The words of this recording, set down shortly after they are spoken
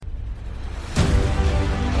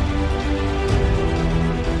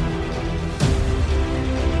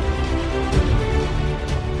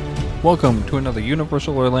Welcome to another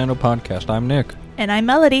Universal Orlando podcast. I'm Nick. And I'm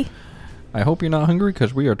Melody. I hope you're not hungry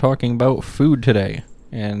because we are talking about food today.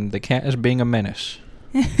 And the cat is being a menace.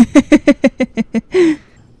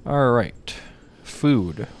 Alright.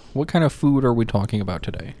 Food. What kind of food are we talking about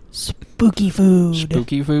today? Spooky food.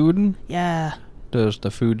 Spooky food? Yeah. Does the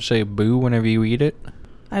food say boo whenever you eat it?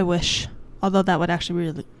 I wish. Although that would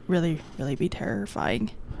actually really be terrifying.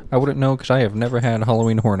 I wouldn't know because I have never had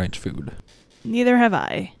Halloween Horror Nights food. Neither have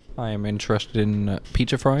I. I am interested in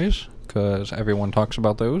pizza fries because everyone talks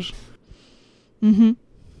about those. Mm-hmm.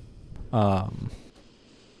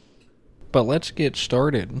 But let's get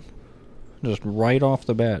started. Just right off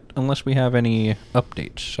the bat. Unless we have any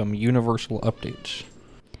updates. Some universal updates.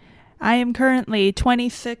 I am currently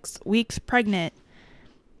 26 weeks pregnant.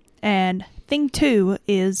 And thing 2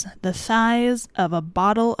 is the size of a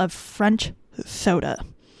bottle of French soda.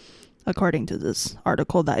 According to this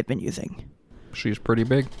article that I've been using. She's pretty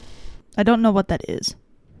big. I don't know what that is.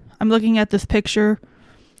 I'm looking at this picture.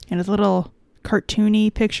 And it's a little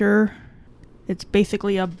cartoony picture. It's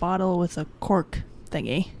basically a bottle with a cork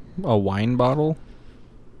thingy. A wine bottle?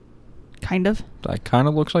 Kind of. That kind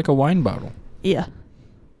of looks like a wine bottle. Yeah.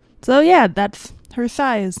 So yeah, that's her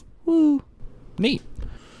size. Woo. Neat.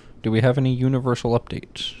 Do we have any universal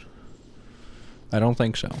updates? I don't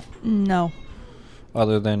think so. No.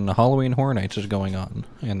 Other than Halloween Horror Nights is going on,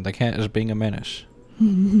 and the cat is being a menace.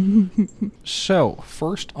 So,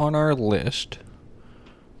 first on our list,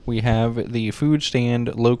 we have the food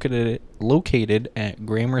stand located at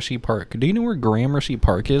Gramercy Park. Do you know where Gramercy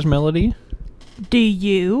Park is, Melody? Do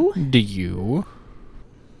you? Do you?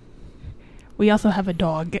 We also have a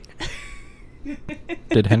dog.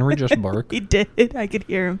 Did Henry just bark? He did. I could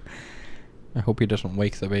hear him. I hope he doesn't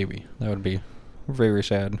wake the baby. That would be very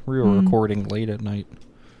sad. We were recording late at night.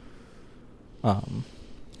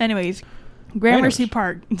 Anyways, Gramercy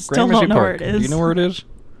Park. Still Gramercy don't know Park. where it is. Do you know where it is?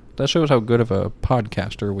 That shows how good of a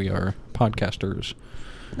podcaster we are. Podcasters.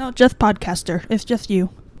 No, just podcaster. It's just you.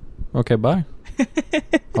 Okay, bye.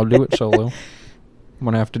 I'll do it solo. I'm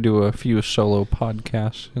going to have to do a few solo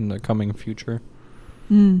podcasts in the coming future.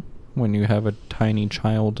 When you have a tiny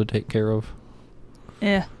child to take care of.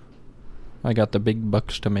 Yeah. I got the big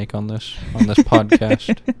bucks to make on this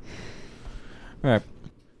podcast. Alright.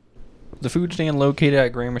 The food stand located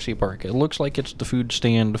at Gramercy Park. It looks like it's the food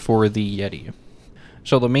stand for the Yeti.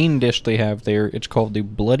 So the main dish they have there, it's called the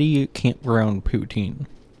Bloody Campground Poutine.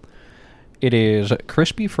 It is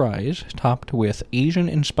crispy fries topped with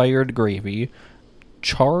Asian-inspired gravy,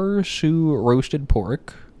 char siu roasted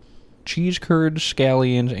pork, cheese curds,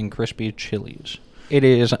 scallions, and crispy chilies. It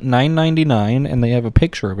is $9.99, and they have a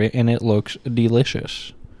picture of it, and it looks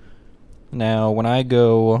delicious. Now, when I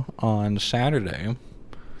go on Saturday,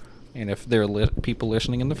 and if there are people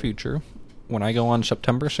listening in the future, when I go on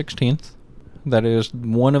September 16th, that is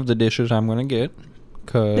one of the dishes I'm going to get.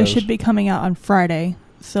 This should be coming out on Friday,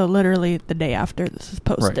 so literally the day after this is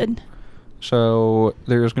posted. Right. So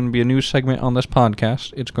there's going to be a new segment on this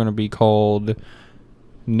podcast. It's going to be called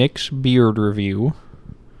Nick's Beard Review.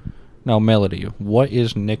 Now, Melody, what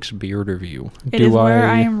is Nick's Beard Review? It is where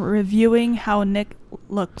I am reviewing how Nick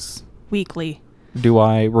looks weekly. Do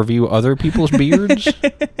I review other people's beards?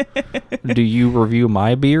 Do you review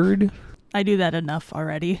my beard? I do that enough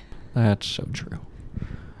already. That's so true.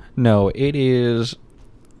 No, it is...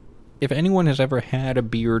 If anyone has ever had a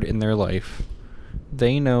beard in their life,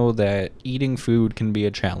 they know that eating food can be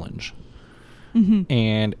a challenge. Mm-hmm.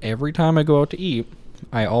 And every time I go out to eat,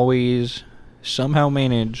 I always somehow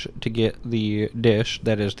manage to get the dish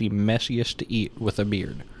that is the messiest to eat with a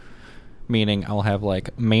beard. Meaning I'll have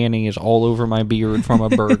like mayonnaise all over my beard from a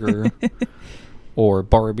burger or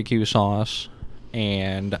barbecue sauce,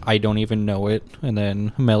 and I don't even know it. And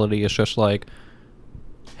then Melody is just like,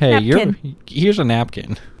 hey, here's a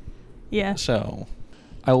napkin. Yeah. So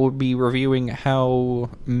I will be reviewing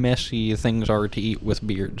how messy things are to eat with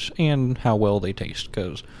beards and how well they taste,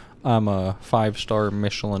 because I'm a 5-star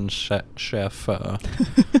Michelin chef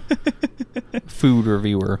food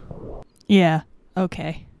reviewer. Yeah,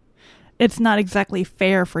 okay. It's not exactly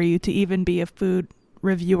fair for you to even be a food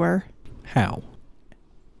reviewer. How?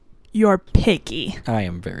 You're picky. I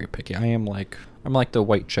am very picky. I'm like the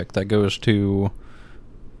white chick that goes to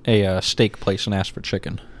a steak place and asks for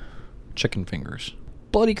chicken fingers.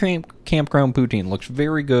 Bloody Campground Poutine looks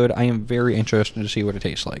very good. I am very interested to see what it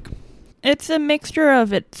tastes like. It's a mixture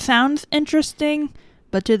of it sounds interesting,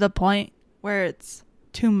 but to the point where it's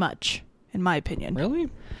too much, in my opinion. Really?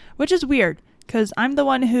 Which is weird, because I'm the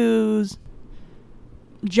one who's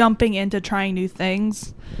jumping into trying new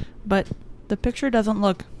things, but the picture doesn't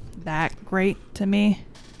look that great to me.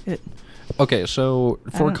 Okay, so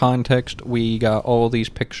for context, we got all these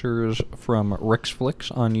pictures from Rick's Flicks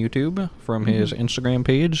on YouTube from his Instagram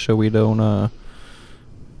page, so we don't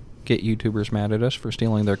get YouTubers mad at us for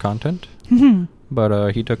stealing their content.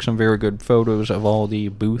 But he took some very good photos of all the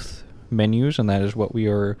booth menus, and that is what we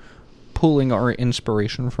are pulling our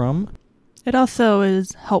inspiration from. It also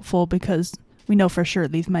is helpful because we know for sure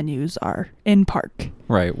these menus are in park.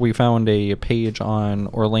 Right. We found a page on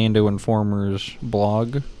Orlando Informer's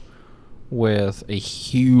blog with a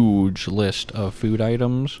huge list of food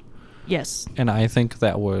items. Yes. And I think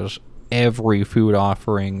that was every food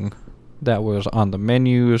offering that was on the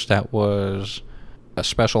menus, that was a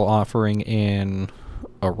special offering in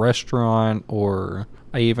a restaurant, or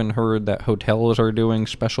I even heard that hotels are doing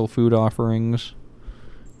special food offerings.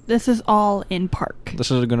 This is all in park.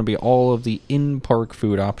 This is going to be all of the in-park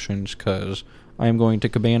food options, because I am going to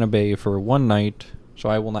Cabana Bay for one night, so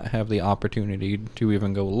I will not have the opportunity to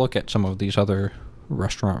even go look at some of these other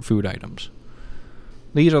restaurant food items.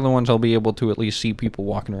 These are the ones I'll be able to at least see people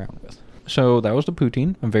walking around with. So that was the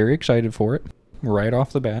poutine. I'm very excited for it, right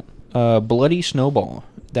off the bat. Bloody Snowball.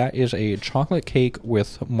 That is a chocolate cake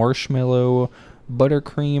with marshmallow,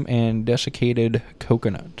 buttercream, and desiccated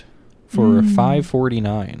coconut for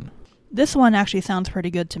 $5.49. This one actually sounds pretty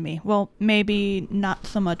good to me. Well, maybe not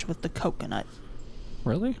so much with the coconut.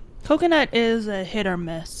 Really? Coconut is a hit or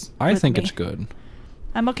miss. I think me. it's good.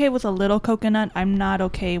 I'm okay with a little coconut. I'm not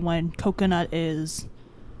okay when coconut is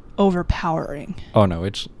overpowering. Oh no,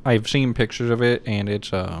 I've seen pictures of it, and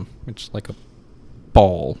it's like a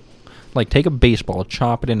ball. Like, take a baseball,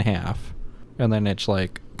 chop it in half, and then it's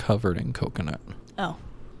like covered in coconut. Oh.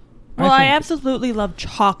 Well, I absolutely love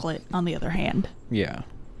chocolate, on the other hand. Yeah.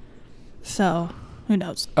 So, who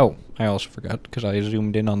knows? Oh, I also forgot, because I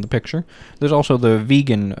zoomed in on the picture. There's also the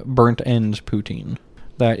vegan burnt ends poutine.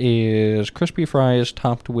 That is crispy fries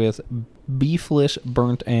topped with beefless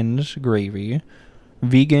burnt ends gravy,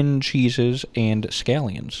 vegan cheeses, and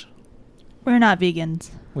scallions. We're not vegans.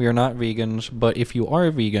 We are not vegans, but if you are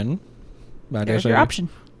vegan, There's your option.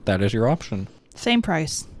 That is your option. Same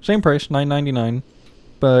price. Same price, $9.99,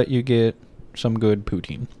 but you get some good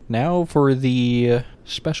poutine. Now for the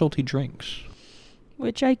specialty drinks.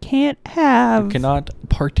 Which I can't have. You cannot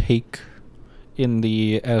partake in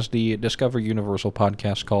the, as the Discover Universal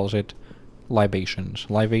podcast calls it, libations.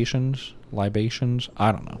 Libations?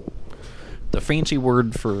 I don't know. The fancy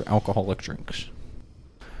word for alcoholic drinks.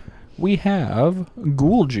 We have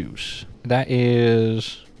Ghoul Juice. That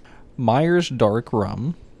is Myers Dark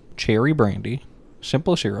Rum, Cherry Brandy,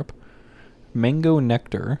 Simple Syrup, Mango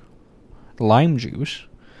Nectar, Lime Juice,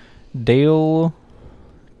 Dale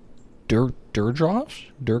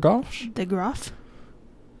Durgoffs?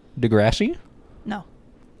 Degrassi? No.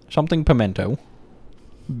 Something Pimento,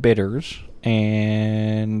 Bitters,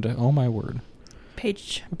 and, oh my word,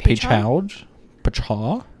 Page Houds?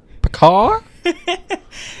 Pachaw?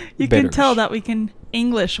 You can tell that we can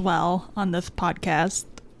English well on this podcast.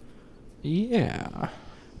 Yeah.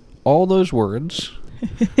 All those words.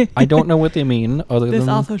 I don't know what they mean other than... This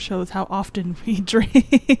also shows how often we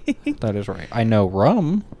drink. That is right. I know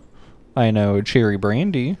rum. I know cherry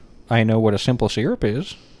brandy. I know what a simple syrup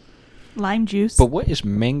is. Lime juice. But what is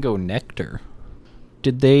mango nectar?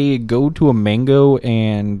 Did they go to a mango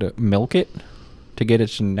and milk it to get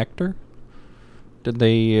its nectar? Did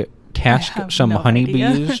they task some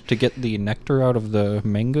honeybees to get the nectar out of the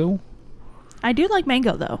mango? I do like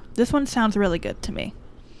mango, though. This one sounds really good to me.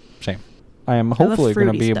 Same. I am hopefully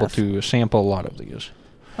going to be able to sample a lot of these.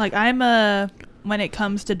 Like, when it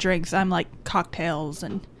comes to drinks, I'm like cocktails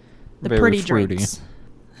and the very pretty fruity. drinks.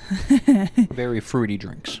 Very fruity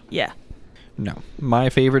drinks. Yeah. No. My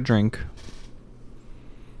favorite drink...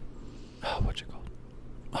 Oh, what's it called?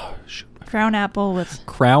 Oh, shoot. Crown apple with...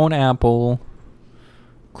 Crown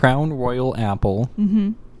Royal apple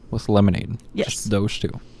with lemonade. Yes. Just those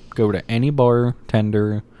two. Go to any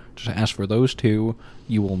bartender, just ask for those two.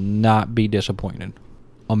 You will not be disappointed.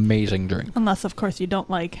 Amazing drink. Unless, of course, you don't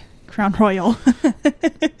like Crown Royal.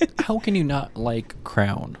 How can you not like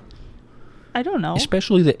Crown? I don't know.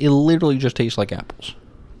 Especially that it literally just tastes like apples.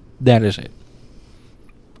 That is it.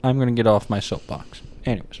 I'm going to get off my soapbox.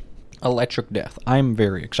 Anyways, Electric Death. I'm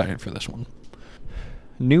very excited for this one.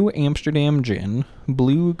 New Amsterdam Gin,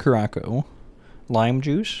 Blue Curaçao, Lime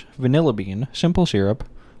Juice, Vanilla Bean, Simple Syrup,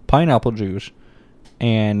 Pineapple Juice,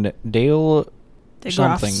 and Dale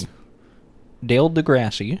something. Dale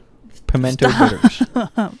Degrassi, Pimento Bitters.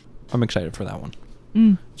 I'm excited for that one.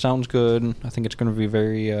 Sounds good. I think it's going to be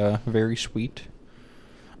very sweet.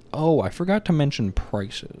 Oh, I forgot to mention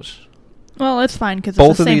prices. Well, it's fine because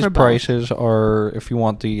both of these prices are, if you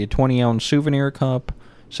want the 20-ounce souvenir cup,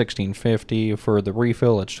 $16.50. For the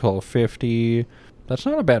refill, it's $12.50. That's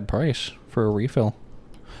not a bad price for a refill.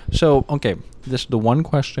 So, okay, this is the one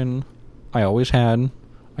question I always had.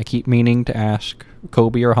 I keep meaning to ask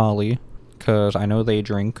Kobe or Holly, because I know they at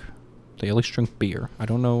least drink beer. I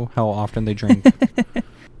don't know how often they drink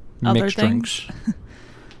mixed drinks.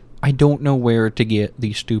 I don't know where to get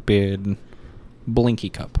the stupid Blinky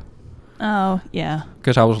cup. Oh, yeah.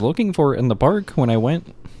 Because I was looking for it in the park when I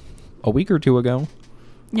went a week or two ago.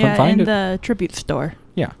 Yeah, in the tribute store.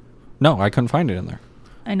 Yeah. No, I couldn't find it in there.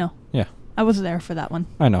 I know. Yeah. I was there for that one.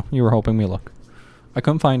 I know. You were helping me look. I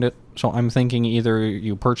couldn't find it, so I'm thinking either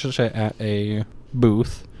you purchase it at a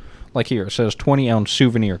booth, like here, it says 20-ounce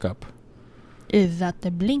souvenir cup. Is that the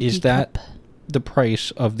Blinky cup? Is that the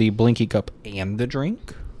price of the Blinky cup and the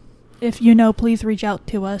drink? If you know, please reach out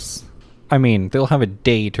to us. I mean, they'll have a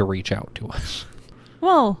day to reach out to us.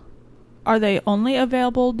 Well, are they only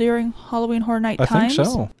available during Halloween Horror Night times? I think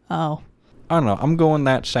so. Oh. I don't know. I'm going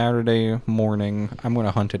that Saturday morning. I'm going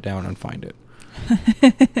to hunt it down and find it.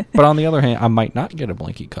 But on the other hand, I might not get a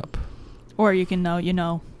Blinky cup. Or you can,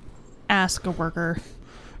 ask a worker.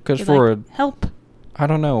 Because help. I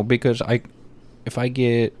don't know, because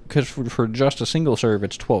because for just a single serve,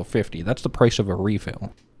 it's $12.50. That's the price of a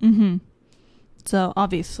refill. Mm-hmm. So,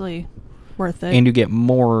 obviously, worth it. And you get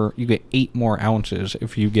 8 more ounces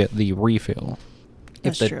if you get the refill.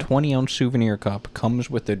 That's if the true. 20-ounce souvenir cup comes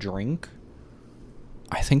with a drink,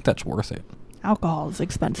 I think that's worth it. Alcohol is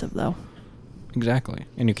expensive, though. Exactly.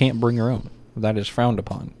 And you can't bring your own. That is frowned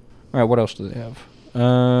upon. All right, what else do they have?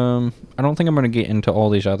 I don't think I'm going to get into all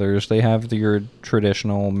these others. They have your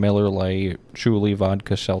traditional Miller Lite, Truly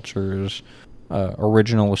vodka seltzers,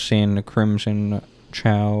 Original Sin, Crimson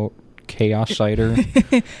Chow, Chaos Cider.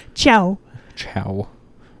 Chow.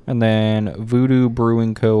 And then Voodoo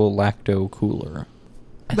Brewing Co. Lacto Cooler.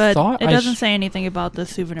 But it doesn't say anything about the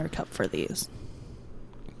souvenir cup for these.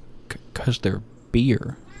 Because they're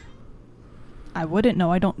beer. I wouldn't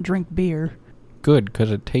know. I don't drink beer. Good, because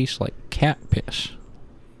it tastes like cat piss.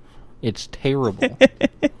 It's terrible.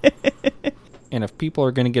 And if people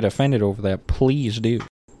are going to get offended over that, please do.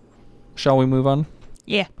 Shall we move on?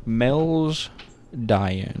 Yeah. Mel's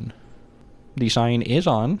Die-In. The sign is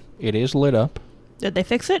on. It is lit up. Did they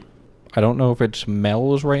fix it? I don't know if it's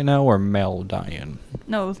Mel's right now or Mel Die-In.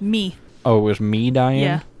 No, it was me. Oh, it was me Die-In?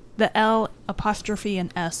 Yeah. The L apostrophe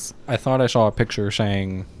and S. I thought I saw a picture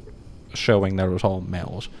showing that it was all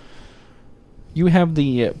Mel's. You have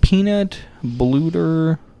the peanut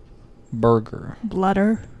blooder burger.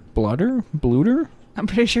 Bludder? Blooder? I'm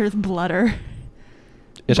pretty sure it's bludder.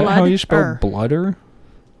 Is that how you spell bludder?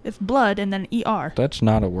 It's blood and then ER. That's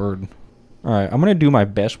not a word. Alright, I'm going to do my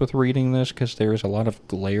best with reading this because there's a lot of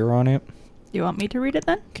glare on it. You want me to read it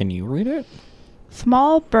then? Can you read it?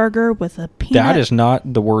 Small burger with a peanut... That is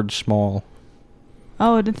not the word small.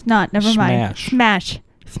 Oh, it's not. Never mind.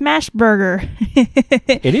 Smash burger.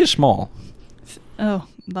 It is small. Oh,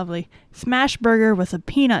 lovely. Smash burger with a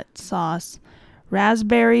peanut sauce,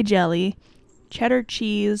 raspberry jelly, cheddar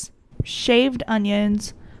cheese, shaved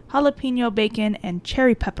onions, jalapeno bacon, and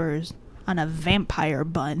cherry peppers on a vampire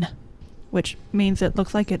bun, which means it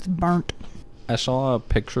looks like it's burnt. I saw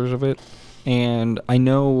pictures of it, and I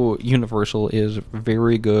know Universal is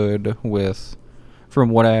very good with, from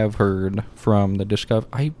what I have heard from the Discover...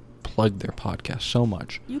 I plug their podcast so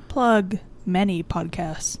much. You plug many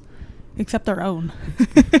podcasts. Except our own.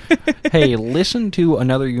 Hey, listen to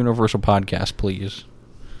another Universal podcast, please.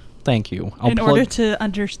 Thank you. In order to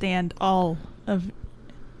understand all of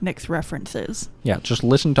Nick's references. Yeah, just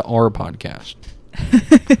listen to our podcast.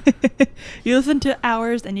 You listen to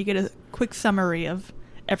ours and you get a quick summary of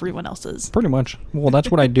everyone else's. Pretty much. Well,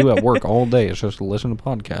 that's what I do at work all day, is just listen to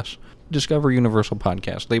podcasts. Discover Universal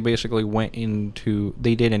Podcast. They basically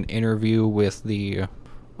they did an interview with the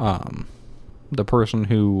person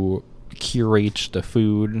who curates the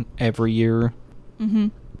food every year. Mm-hmm.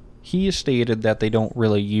 He stated that they don't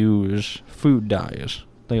really use food dyes.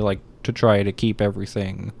 They like to try to keep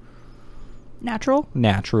everything natural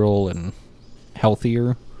and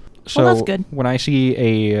healthier. So well, that's good. When I see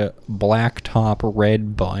a black top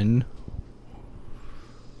red bun,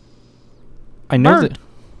 I know burnt. that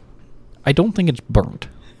I don't think it's burnt.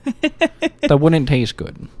 That wouldn't taste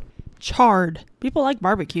good. Charred. People like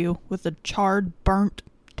barbecue with a charred, burnt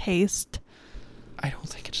taste. I don't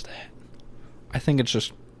think it's that. I think it's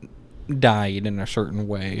just dyed in a certain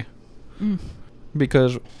way. Mm.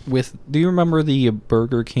 Because do you remember the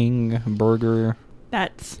Burger King burger?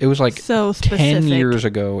 It was like so 10 years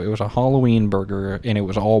ago. It was a Halloween burger and it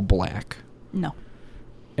was all black. No.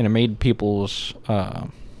 And it made people's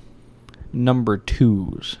number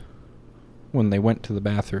 2s when they went to the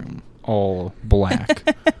bathroom, all black.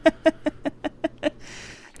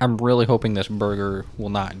 I'm really hoping this burger will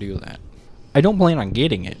not do that. I don't plan on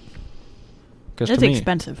getting it. It's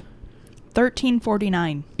expensive.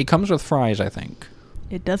 $13.49. It comes with fries, I think.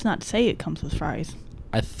 It does not say it comes with fries.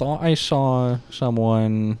 I thought I saw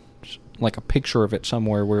someone, like a picture of it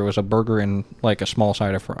somewhere, where it was a burger and like a small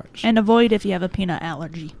side of fries. And avoid if you have a peanut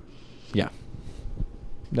allergy. Yeah.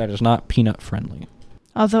 That is not peanut friendly.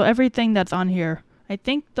 Although everything that's on here, I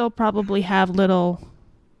think they'll probably have little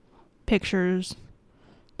pictures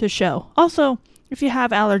to show. Also, if you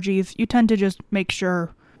have allergies, you tend to just make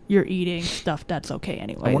sure you're eating stuff that's okay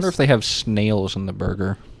anyways. I wonder if they have snails in the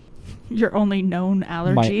burger. Your only known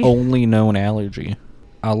allergy? My only known allergy.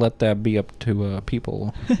 I'll let that be up to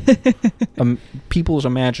people. People's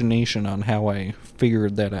imagination on how I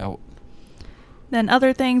figured that out. Then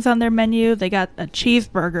other things on their menu, they got a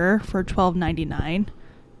cheeseburger for $12.99,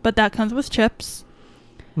 but that comes with chips.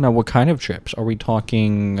 Now, what kind of chips? Are we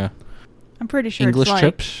talking I'm pretty sure English it's like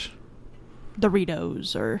chips?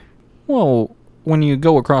 Doritos or... Well, when you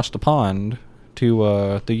go across the pond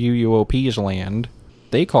to the UUOP's land,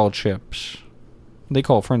 they call chips. They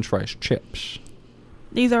call French fries chips.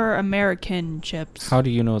 These are American chips. How do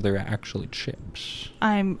you know they're actually chips?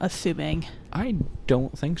 I'm assuming. I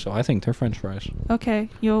don't think so. I think they're French fries. Okay,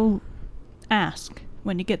 you'll ask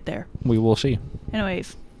when you get there. We will see.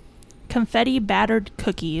 Anyways, confetti battered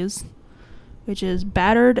cookies, which is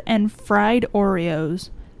battered and fried Oreos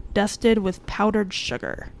dusted with powdered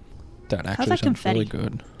sugar. That actually How's that sounds confetti? really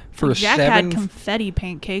good. For Jack had confetti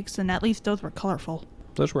pancakes, and at least those were colorful.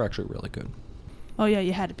 Those were actually really good. Oh yeah,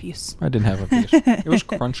 you had a piece. I didn't have a piece. It was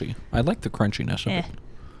crunchy. I like the crunchiness of it.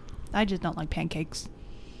 I just don't like pancakes.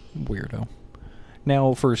 Weirdo.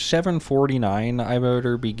 Now, for $7.49, I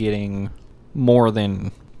better be getting more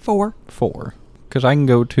than 4. Because I can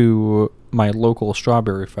go to my local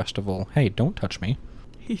strawberry festival. Hey, don't touch me.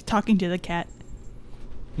 He's talking to the cat.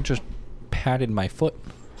 You just patted my foot.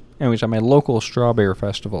 Anyways, at my local strawberry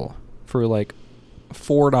festival, for like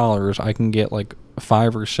 $4, I can get like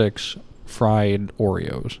 5 or 6 fried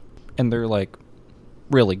Oreos. And they're like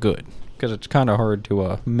really good. Because it's kind of hard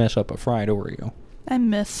to mess up a fried Oreo. I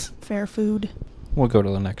miss fair food. We'll go to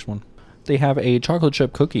the next one. They have a chocolate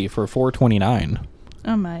chip cookie for $4.29.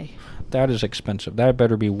 Oh my. That is expensive. That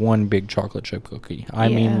better be one big chocolate chip cookie. I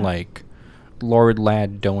mean like Lord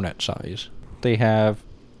Lad donut size. They have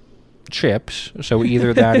chips, so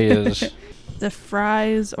either that is the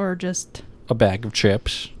fries or just a bag of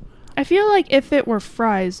chips. I feel like if it were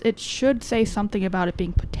fries, it should say something about it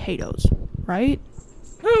being potatoes, right?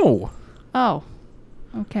 No. Oh.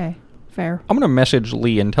 Okay. Fair. I'm going to message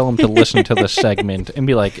Lee and tell him to listen to this segment and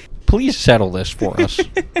be like, please settle this for us.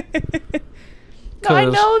 No, I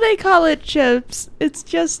know they call it chips. It's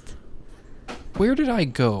just... Where did I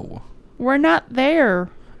go? We're not there.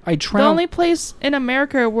 The only place in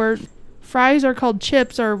America where fries are called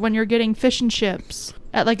chips are when you're getting fish and chips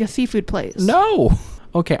at like a seafood place. No.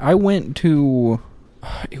 Okay, I went to...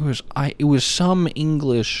 It was some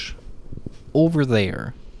English over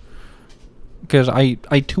there. Because I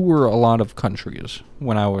tour a lot of countries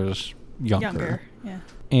when I was younger. Yeah.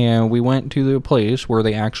 And we went to the place where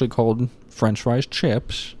they actually called French fries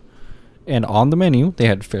chips. And on the menu, they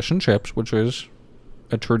had fish and chips, which was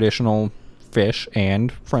a traditional fish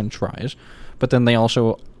and French fries. But then they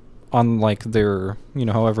also, on like their, you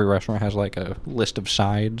know how every restaurant has like a list of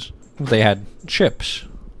sides, they had chips.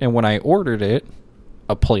 And when I ordered it,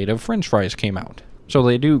 a plate of French fries came out. So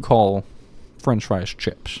they do call French fries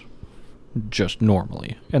chips. Just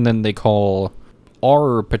normally. And then they call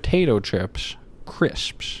our potato chips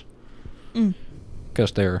crisps.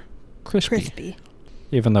 Because they're crispy.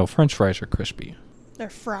 Even though French fries are crispy. They're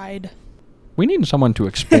fried. We need someone to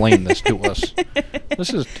explain this to us.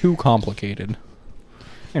 This is too complicated.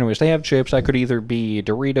 Anyways, they have chips. That could either be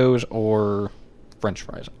Doritos or French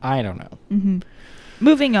fries. I don't know. Mm-hmm.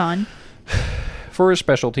 Moving on. For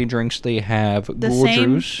specialty drinks, they have Ghoul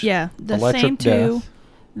Juice. Yeah, the Electric same two Death,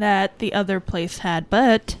 that the other place had,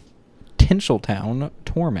 but... Tinseltown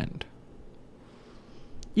Torment.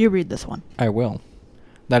 You read this one. I will.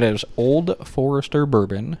 That is Old Forester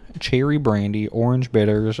Bourbon, Cherry Brandy, Orange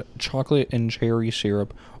Bitters, Chocolate and Cherry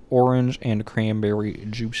Syrup, Orange and Cranberry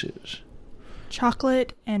Juices.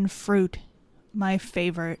 Chocolate and fruit. My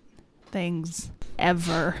favorite things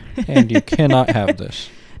ever. And you cannot have this.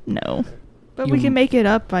 No. But we can make it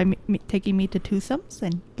up by taking me to Twosomes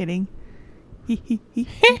and getting a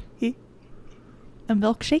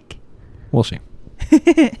milkshake. We'll see.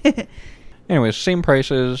 Anyways, same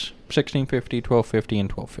prices, $16.50, $12.50,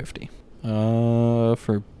 and $12.50.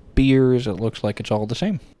 For beers, it looks like it's all the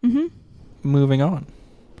same. Mm-hmm. moving on.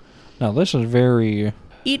 Now, this is very...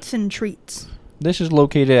 Eats and treats. This is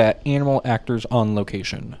located at Animal Actors on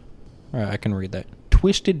Location. I can read that.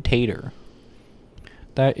 Twisted Tater.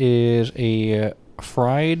 That is a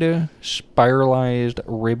fried, spiralized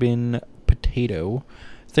ribbon potato,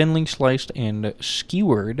 thinly sliced and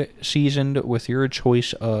skewered, seasoned with your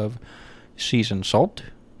choice of seasoned salt,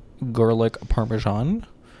 garlic parmesan,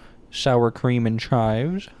 sour cream and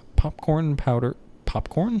chives, popcorn powder...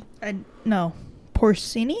 Popcorn? No.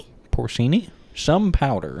 Porcini? Porcini? Some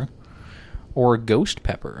powder, or ghost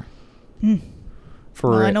pepper.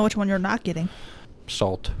 Well, I know which one you're not getting.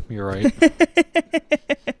 Salt, you're right.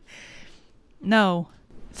 No.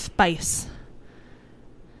 Spice.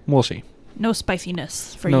 We'll see. No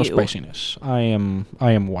spiciness for no you. No spiciness. I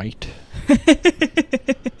am white.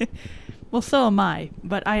 Well, so am I,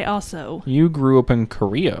 but I also... You grew up in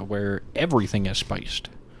Korea, where everything is spiced.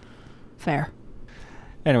 Fair.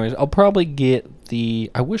 Anyways, I'll probably get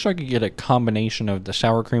the... I wish I could get a combination of the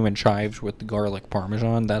sour cream and chives with the garlic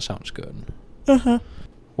parmesan. That sounds good. Uh-huh.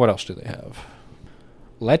 What else do they have?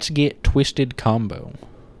 Let's get Twisted Combo.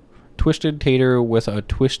 Twisted tater with a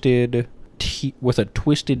twisted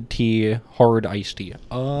tea, hard iced tea.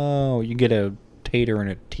 Oh, you get a tater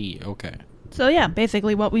and a tea. Okay. So yeah,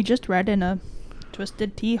 basically what we just read in a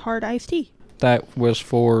twisted tea, hard iced tea. That was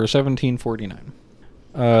for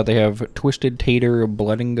 $17.49. They have Twisted Tater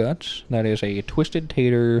Blood and Guts. That is a twisted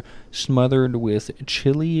tater smothered with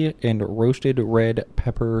chili and roasted red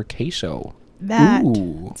pepper queso. That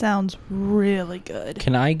Ooh. Sounds really good.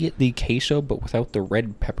 Can I get the queso but without the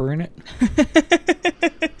red pepper in it?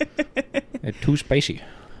 It's too spicy.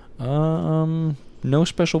 No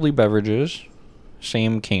specialty beverages.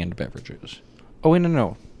 Same canned beverages. Oh, wait,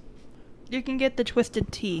 no. You can get the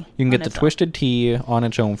twisted tea. You can get the twisted tea on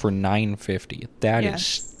its own for $9.50. That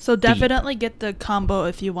is so definitely get the combo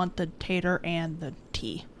if you want the tater and the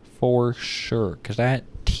tea. For sure. Because that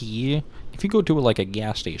tea, if you go to like a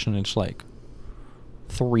gas station, it's like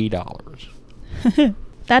 $3.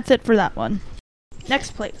 That's it for that one.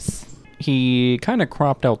 Next place. He kind of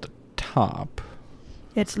cropped out the top.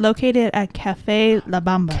 It's located at Cafe La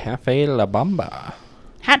Bamba. Cafe La Bamba.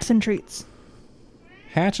 Hats and treats.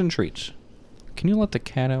 Hats and treats. Can you let the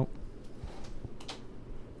cat out?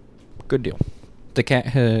 Good deal. The cat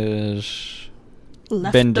has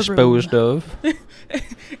been disposed of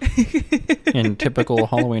in typical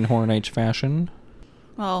Halloween Horror Nights fashion.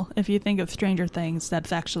 Well, if you think of Stranger Things,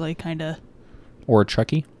 that's actually kind of... Or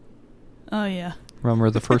Chucky. Oh, yeah. Remember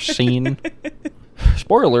the first scene?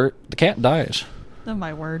 Spoiler alert, the cat dies. Oh,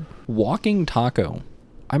 my word. Walking taco.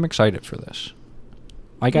 I'm excited for this.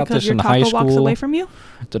 I got because this in high school. Your taco walks away from you?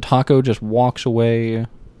 The taco just walks away,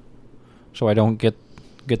 so I don't get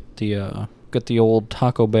the old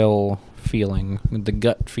Taco Bell feeling, the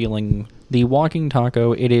gut feeling. The walking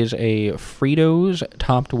taco, it is a Fritos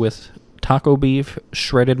topped with taco beef,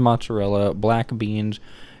 shredded mozzarella, black beans,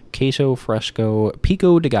 queso fresco,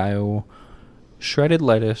 pico de gallo, shredded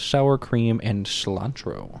lettuce, sour cream, and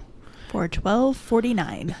cilantro. For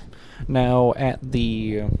 $12.49. Now, at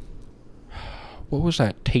the... What was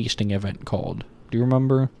that tasting event called? Do you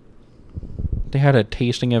remember? They had a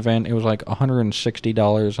tasting event. It was like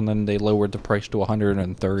 $160, and then they lowered the price to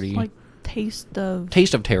 $130. Like Taste of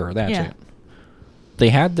Terror, that's it. They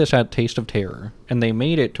had this at Taste of Terror, and they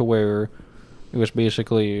made it to where it was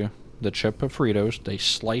basically the chip of Fritos. They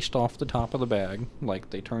sliced off the top of the bag, like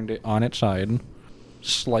they turned it on its side,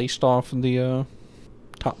 sliced off the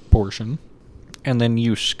top portion, and then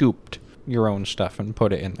you scooped your own stuff and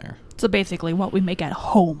put it in there. So basically what we make at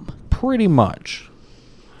home. Pretty much.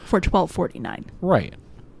 For $12.49. Right.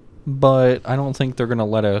 But I don't think they're going to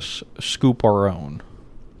let us scoop our own.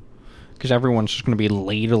 Because everyone's just going to be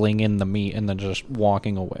ladling in the meat and then just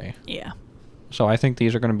walking away. Yeah. So I think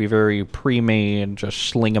these are going to be very pre-made, just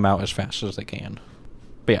sling them out as fast as they can.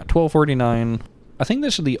 But yeah, $12.49. I think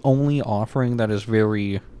this is the only offering that is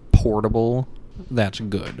very portable that's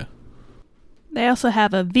good. They also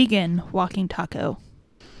have a vegan walking taco.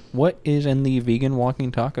 What is in the vegan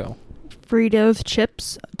walking taco? Fritos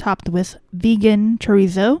chips topped with vegan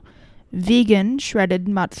chorizo, vegan shredded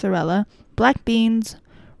mozzarella, black beans,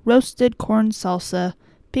 roasted corn salsa,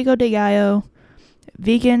 pico de gallo,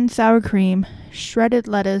 vegan sour cream, shredded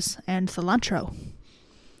lettuce, and cilantro.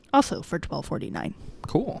 Also for $12.49.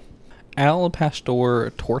 Cool. Al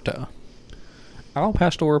pastor torta. Al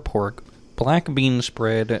pastor pork, black bean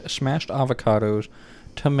spread, smashed avocados,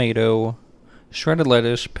 tomato, shredded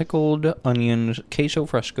lettuce, pickled onions, queso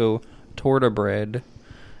fresco, torta bread,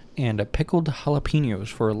 and pickled jalapenos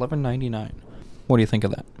for $11.99. What do you think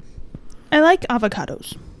of that? I like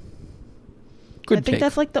avocados. Good I think take.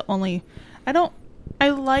 that's like the only... I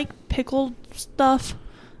like pickled stuff,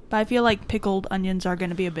 but I feel like pickled onions are going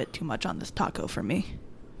to be a bit too much on this taco for me.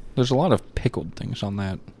 There's a lot of pickled things on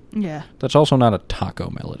that. Yeah. That's also not a taco,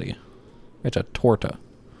 Melody. It's a torta.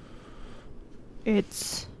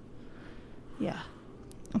 It's, yeah,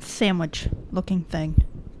 a sandwich-looking thing.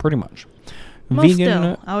 Pretty much. Well,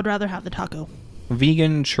 still, I would rather have the taco.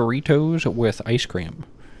 Vegan churritos with ice cream.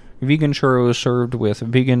 Vegan churros served with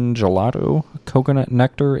vegan gelato, coconut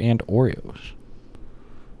nectar, and Oreos.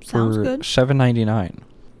 Sounds for good. $7.99.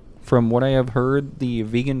 From what I have heard, the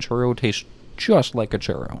vegan churro tastes just like a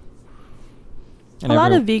churro. And a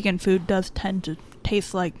lot of vegan food does tend to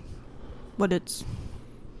taste like what it's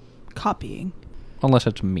copying. Unless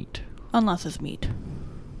it's meat. Unless it's meat.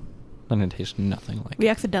 Then it tastes nothing like We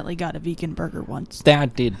accidentally got a vegan burger once.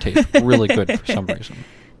 That did taste really good for some reason.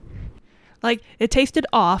 Like, it tasted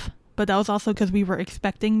off, but that was also because we were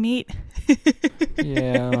expecting meat.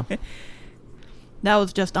 Yeah. That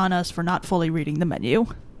was just on us for not fully reading the menu.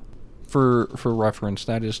 For reference,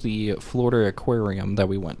 that is the Florida Aquarium that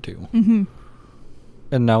we went to. Mm-hmm.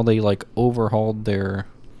 And now they, like, overhauled their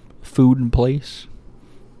food place.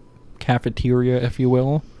 Cafeteria, if you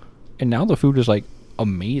will. And now the food is, like,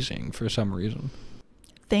 amazing for some reason.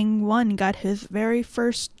 Thing 1 got his very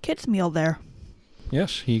first kids meal there.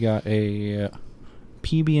 Yes, he got a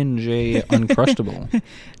PB&J Uncrustable.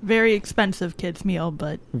 Very expensive kids meal,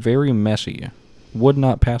 but... Very messy. Would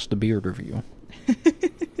not pass the beard review.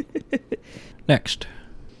 Next.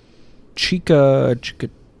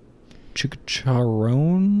 Chicharrón?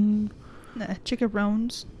 Chicharrones.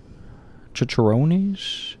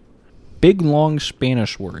 Chicharrones? Big, long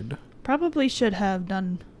Spanish word. Probably should have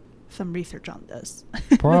done some research on this.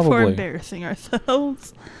 Probably. Before embarrassing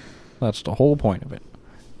ourselves. That's the whole point of it.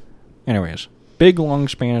 Anyways, big, long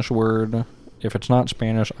Spanish word. If it's not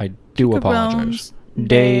Spanish, I do apologize.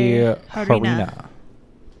 De harina.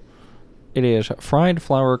 It is fried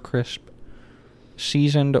flour crisp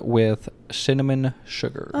seasoned with cinnamon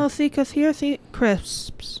sugar. Oh, see, because here's the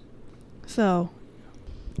crisps. So.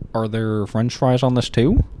 Are there French fries on this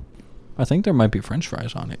too? I think there might be French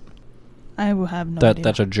fries on it. I will have no idea.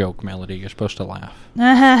 That's a joke, Melody. You're supposed to laugh.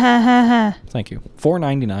 Thank you.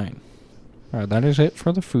 $4.99. All right, that is it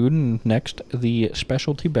for the food. And next, the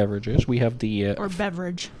specialty beverages. We have the... or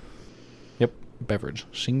beverage. Yep, beverage.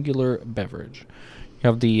 Singular beverage. You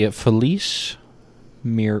have the Felice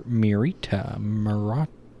Murite.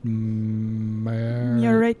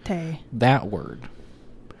 That word.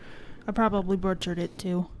 I probably butchered it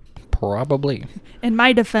too. Probably. In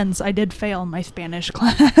my defense, I did fail my Spanish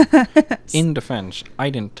class. In defense, I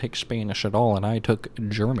didn't take Spanish at all, and I took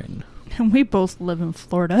German. And we both live in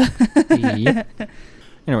Florida. Yep.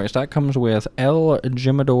 Anyways, that comes with El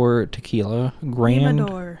Jimador Tequila, Gran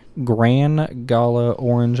Gala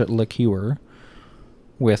Orange Liqueur,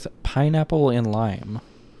 with pineapple and lime,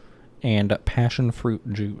 and passion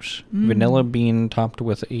fruit juice. Vanilla bean topped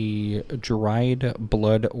with a dried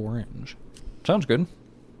blood orange. Sounds good.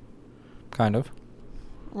 Kind of.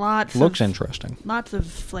 Looks interesting. Lots of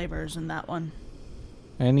flavors in that one.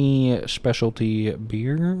 Any specialty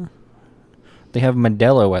beer? They have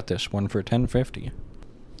Modelo at this one for $10.50.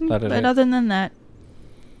 That is but it. Other than that,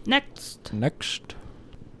 next.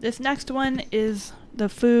 This next one is the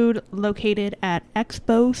food located at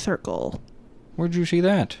Expo Circle. Where'd you see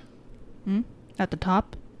that? At the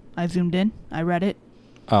top. I zoomed in. I read it.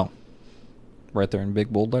 Oh. Right there in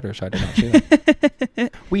big bold letters. I did not see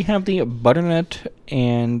that. We have the butternut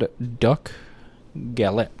and duck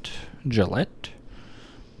Gillette.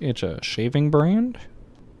 It's a shaving brand.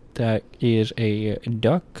 That is a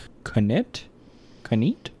duck Canette.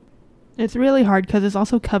 It's really hard because it's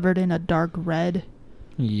also covered in a dark red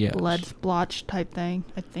blood splotch type thing.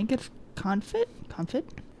 I think it's confit?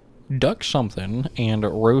 Duck something and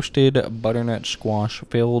roasted butternut squash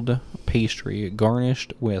filled pastry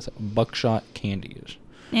garnished with buckshot candies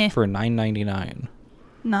for $9.99.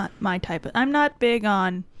 Not my type of... I'm not big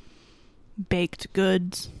on baked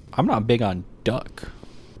goods. I'm not big on duck.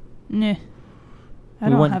 Nah. I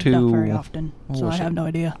don't have duck very often, so I have no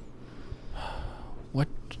idea. What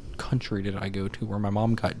country did I go to where my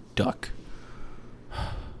mom got duck?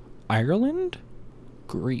 Ireland?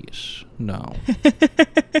 Greece? No.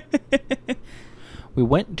 We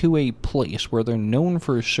went to a place where they're known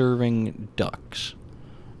for serving ducks.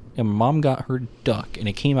 And Mom got her duck, and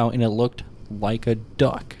it came out and it looked like a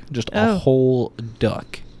duck. Just a whole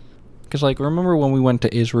duck. Because, like, remember when we went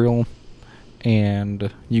to Israel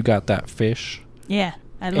and you got that fish? Yeah,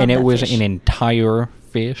 I love that. And it was an entire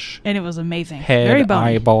fish. And it was amazing. Head, very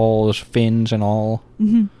bony. eyeballs, fins, and all.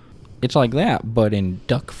 Mm-hmm. It's like that, but in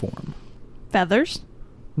duck form. Feathers?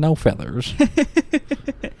 No feathers.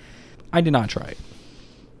 I did not try it.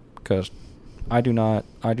 Because I do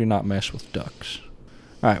not mess with ducks.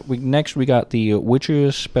 Alright, next we got the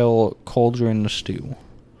Witch's Spell Cauldron Stew.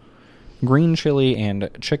 Green chili and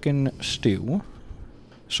chicken stew.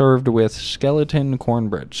 Served with skeleton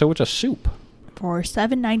cornbread. So it's a soup. For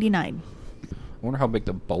 $7.99. I wonder how big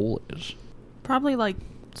the bowl is. Probably like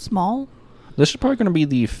small. This is probably going to be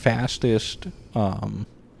the fastest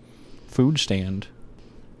food stand.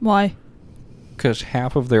 Why? Because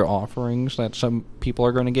half of their offerings that some people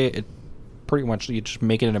are going to get, it pretty much you just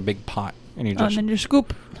make it in a big pot and you just and then you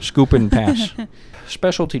scoop and pass.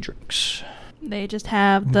 Specialty drinks. They just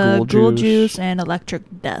have the Ghoul Juice and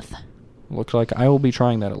Electric Death. Looks like I will be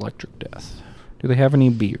trying that Electric Death. Do they have any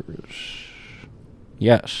beers?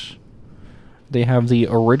 Yes. They have the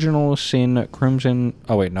Original Sin Crimson...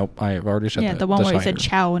 Oh, wait, nope. I have already said that. Yeah, the one where you said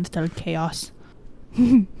Chow instead of Chaos.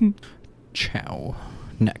 Chow.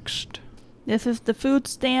 Next. This is the food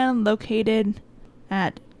stand located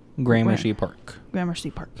at... Gramercy Park. Gramercy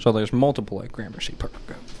Park. So there's multiple at Gramercy Park.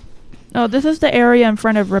 Oh, this is the area in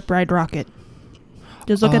front of Rip Ride Rocket.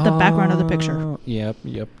 Just look at the background of the picture. Yep.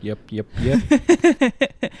 We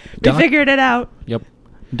figured it out. Yep.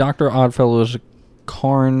 Dr. Oddfellow's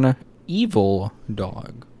Carn Evil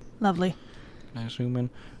Dog. Lovely. Can I zoom in?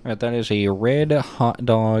 Alright, that is a red hot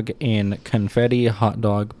dog and confetti hot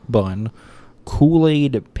dog bun,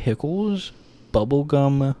 Kool-Aid pickles,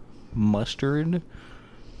 bubblegum mustard,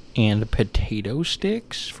 and potato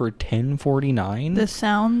sticks for $10.49. This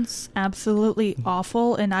sounds absolutely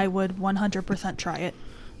awful, and I would 100% try it.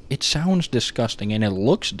 It sounds disgusting, and it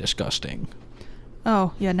looks disgusting.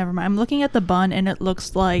 Oh, yeah, never mind. I'm looking at the bun, and it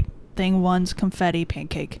looks like Thing 1's confetti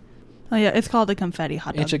pancake. Oh, yeah, it's called a confetti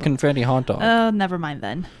hot dog. It's a confetti hot dog. Never mind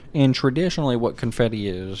then. And traditionally what confetti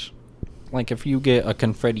is, like if you get a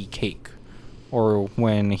confetti cake, or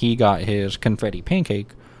when he got his confetti pancake,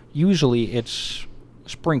 usually it's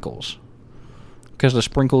sprinkles. Because the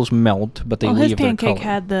sprinkles melt, but they leave their color. His pancake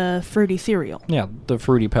had the fruity cereal. Yeah, the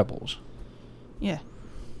Fruity Pebbles. Yeah.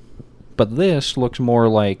 But this looks more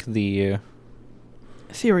like the...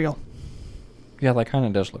 cereal. Yeah, that kind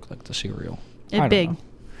of does look like the cereal. It's big. Know.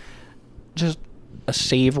 Just a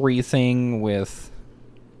savory thing with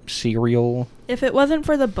cereal. If it wasn't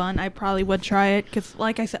for the bun, I probably would try it. Because,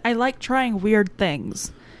 like I said, I like trying weird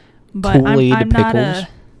things. But Kool-Aid I'm pickles. not a...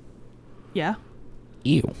 Yeah.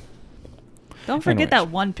 Ew. Don't forget that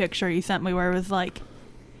one picture you sent me where it was like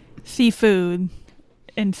seafood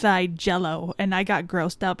inside Jell-O, and I got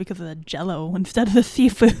grossed out because of the Jell-O instead of the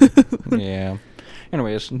seafood. Yeah.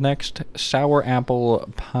 Anyways, next, sour apple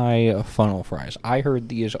pie funnel fries. I heard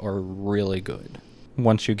these are really good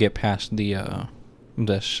once you get past the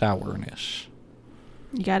sourness.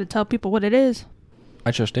 You gotta tell people what it is.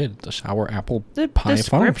 I just did. The sour apple The pie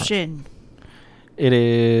funnel fries. description. It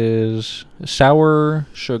is sour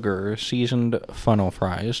sugar seasoned funnel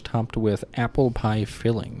fries topped with apple pie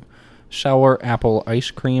filling, sour apple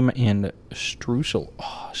ice cream, and streusel.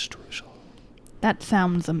 Oh, streusel. That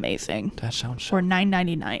sounds amazing. That sounds so For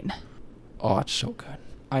 $9.99. Oh, it's so good.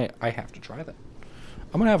 I have to try that.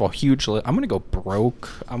 I'm going to have a huge list. I'm going to go broke.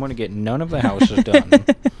 I'm going to get none of the houses done.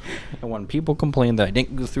 And when people complain that I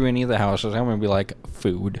didn't go through any of the houses, I'm going to be like,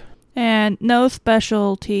 food. And no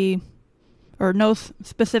specialty... or no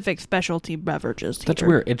specific specialty beverages here. That's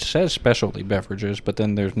weird. It says specialty beverages, but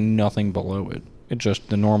then there's nothing below it. It's just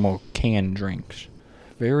the normal canned drinks.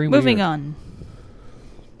 Very weird. Moving on.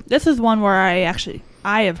 This is one where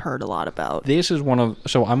I have heard a lot about. This is one of...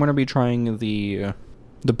 So I'm going to be trying the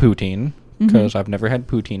poutine, because I've never had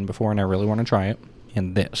poutine before, and I really want to try it.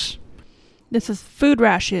 And this. This is Food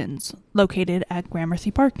Rations, located at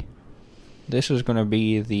Gramercy Park. This is going to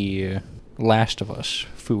be the Last of Us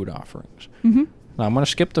food offerings. Mm-hmm. Now, I'm going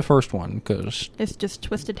to skip the first one, because... It's just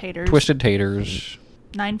Twisted Taters. Twisted Taters.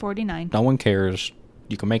 $9.49. No one cares.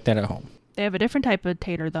 You can make that at home. They have a different type of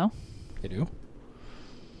tater, though. They do?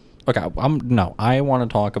 Okay, I want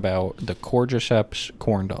to talk about the Cordyceps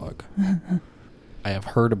corn dog. I have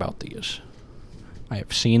heard about these. I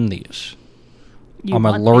have seen these. I'm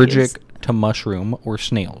allergic to mushroom or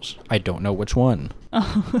snails. I don't know which one.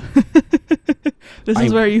 Oh. This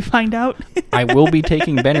is where you find out? I will be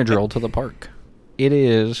taking Benadryl to the park. It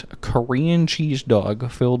is a Korean cheese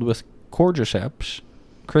dog filled with Cordyceps,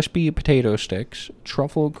 crispy potato sticks,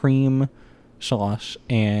 truffle cream sauce,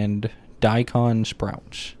 and daikon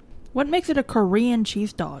sprouts. What makes it a Korean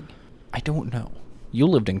cheese dog? I don't know. You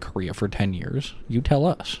lived in Korea for 10 years. You tell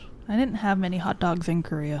us. I didn't have many hot dogs in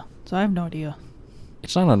Korea, so I have no idea.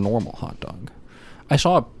 It's not a normal hot dog. I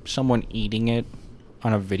saw someone eating it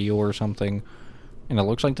on a video or something, and it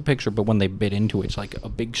looks like the picture, but when they bit into it, it's like a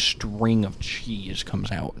big string of cheese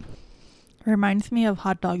comes out. Reminds me of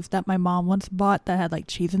hot dogs that my mom once bought that had like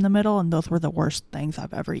cheese in the middle, and those were the worst things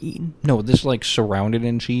I've ever eaten. No, this is like surrounded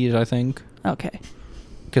in cheese, I think. Okay.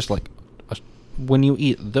 Because like when you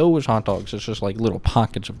eat those hot dogs, it's just like little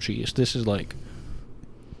pockets of cheese. This is like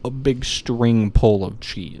a big string pull of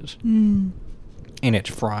cheese. Mm. And it's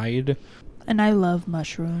fried. And I love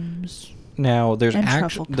mushrooms. Now, there's and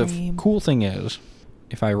actually... truffle The cream. cool thing is,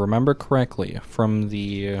 if I remember correctly, from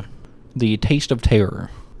the Taste of Terror,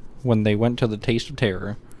 when they went to the Taste of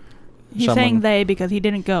Terror... He's saying they because he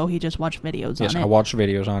didn't go, he just watched videos on it. Yes, I watched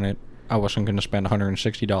videos on it. I wasn't going to spend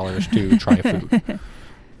 $160 to try food.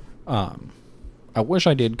 I wish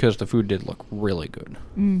I did because the food did look really good.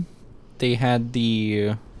 Mm. They had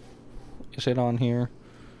the... Is it on here?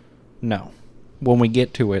 No. When we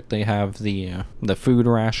get to it, they have the food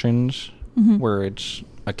rations, where it's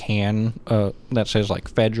a can that says like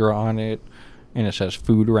Fedra on it, and it says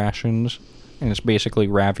food rations, and it's basically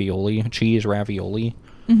ravioli, cheese ravioli.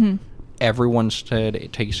 Mm-hmm. Everyone said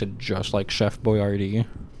it tasted just like Chef Boyardee.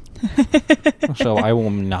 So I will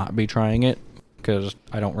not be trying it, because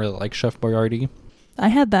I don't really like Chef Boyardee. I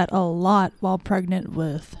had that a lot while pregnant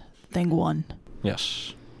with Thing 1.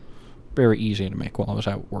 Yes. Very easy to make while I was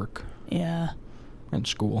at work. Yeah. And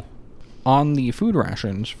school. On the food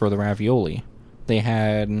rations for the ravioli, they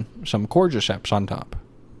had some cordyceps on top.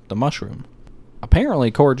 The mushroom.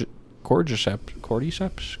 Apparently cordyceps?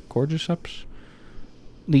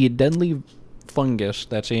 The deadly fungus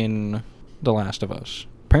that's in The Last of Us.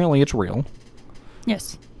 Apparently it's real.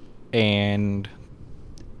 Yes. And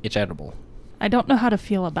it's edible. I don't know how to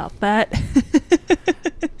feel about that.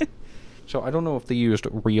 So I don't know if they used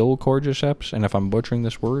real cordyceps, and if I'm butchering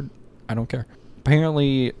this word, I don't care.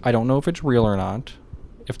 Apparently, I don't know if it's real or not,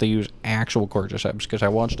 if they use actual cordyceps, because I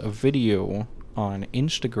watched a video on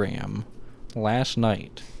Instagram last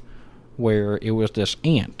night where it was this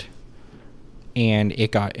ant, and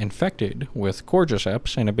it got infected with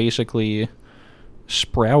cordyceps, and it basically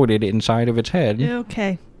sprouted inside of its head.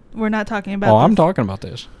 Okay. We're not talking about I'm this. talking about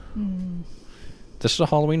this. Mm. This is a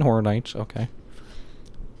Halloween Horror Nights, okay.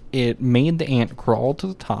 It made the ant crawl to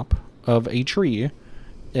the top of a tree.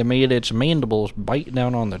 It made its mandibles bite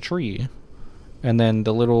down on the tree. And then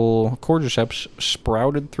the little cordyceps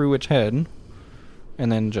sprouted through its head.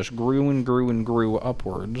 And then just grew and grew and grew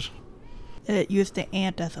upwards. It used the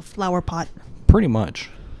ant as a flower pot. Pretty much.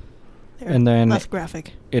 And then less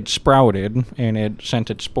graphic. It sprouted, and it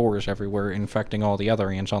sent its spores everywhere, infecting all the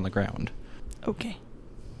other ants on the ground. Okay.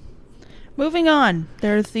 Moving on.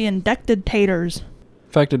 There's the infected taters.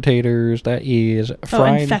 Infected taters, that is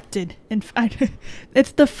fried... Oh, infected.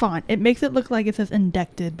 It's the font. It makes it look like it says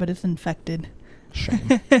indected, but it's infected.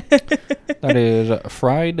 Shame. That is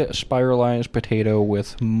fried spiralized potato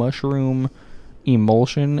with mushroom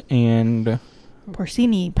emulsion and...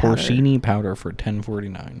 Porcini powder. Porcini powder for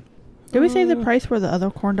 $10.49. Did we say the price for the other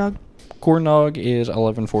corn dog? Corn dog is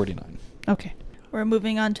 $11.49. Okay. We're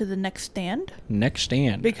moving on to the next stand. Next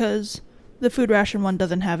stand. Because the food ration one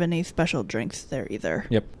doesn't have any special drinks there either.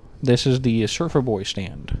 Yep. This is the Surfer Boy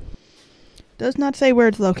stand. Does not say where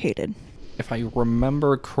it's located. If I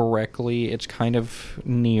remember correctly, it's kind of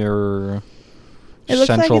near It looks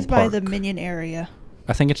Central like it's by Park. the Minion area.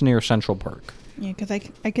 I think it's near Central Park. Yeah, because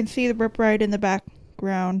I can see the Rip Ride in the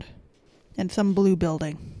background and some blue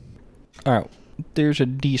building. Alright, there's a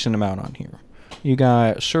decent amount on here. You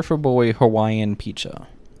got Surfer Boy Hawaiian Pizza.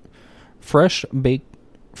 French bread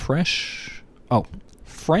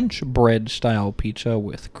style pizza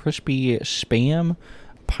with crispy Spam,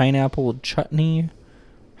 pineapple chutney,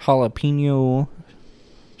 jalapeno,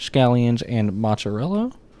 scallions, and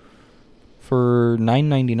mozzarella for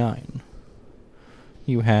 $9.99.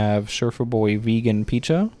 You have Surfer Boy Vegan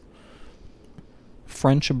Pizza.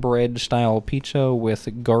 French bread style pizza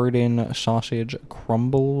with garden sausage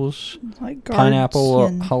crumbles, Like pineapple,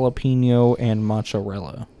 jalapeno, and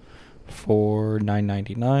mozzarella for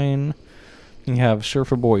 $9.99. You have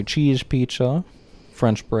Surfer Boy cheese pizza,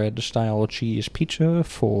 French bread style cheese pizza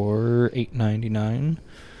for $8.99.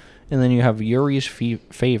 And then you have Yuri's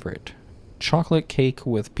favorite, chocolate cake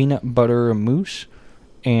with peanut butter mousse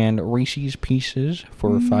and Reese's Pieces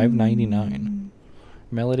for $5.99.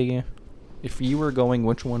 Melody, if you were going,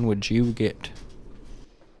 which one would you get?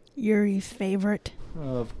 Yuri's favorite.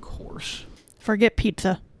 Of course. Forget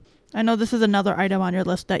pizza. I know this is another item on your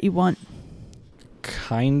list that you want.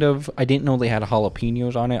 Kind of. I didn't know they had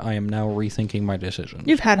jalapenos on it. I am now rethinking my decision.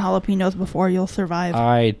 You've had jalapenos before. You'll survive.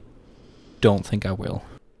 I don't think I will.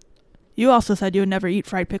 You also said you would never eat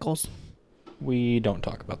fried pickles. We don't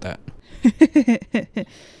talk about that.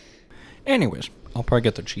 Anyways, I'll probably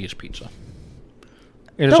get the cheese pizza.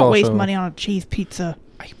 It is Don't also, waste money on a cheese pizza.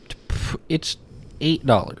 It's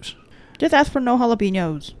 $8. Just ask for no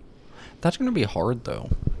jalapenos. That's going to be hard, though.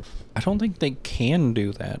 I don't think they can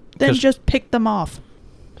do that. Then just pick them off.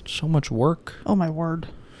 It's so much work. Oh, my word.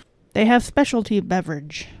 They have specialty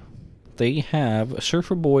beverage. They have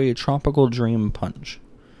Surfer Boy Tropical Dream Punch.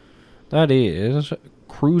 That is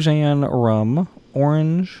Cruzan rum,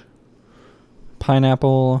 orange,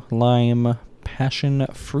 pineapple, lime, passion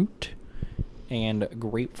fruit, and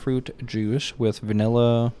grapefruit juice with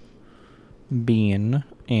vanilla bean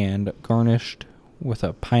and garnished with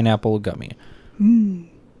a pineapple gummy.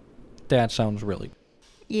 That sounds really good.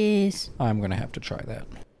 Yes. I'm going to have to try that.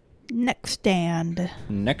 Next stand.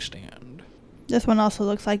 This one also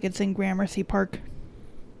looks like it's in Gramercy Park.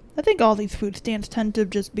 I think all these food stands tend to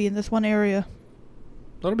just be in this one area.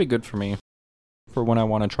 That'll be good for me. For when I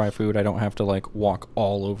want to try food, I don't have to, like, walk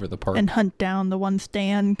all over the park. And hunt down the one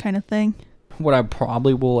stand kind of thing. What I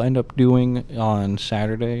probably will end up doing on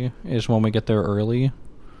Saturday is when we get there early,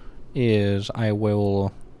 is I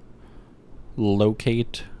will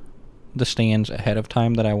locate the stands ahead of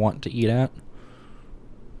time that I want to eat at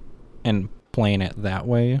and plan it that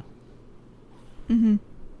way.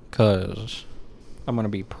 Because I'm going to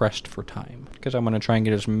be pressed for time. Because I'm going to try and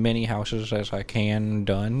get as many houses as I can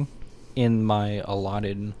done in my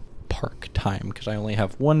allotted park time. Because I only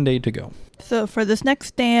have one day to go. So for this next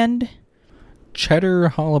stand...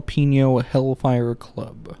 Cheddar Jalapeno Hellfire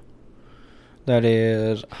Club. That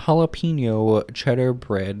is jalapeno cheddar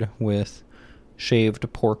bread with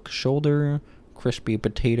shaved pork shoulder, crispy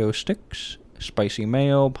potato sticks, spicy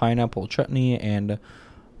mayo, pineapple chutney, and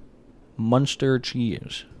Munster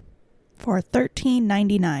cheese. For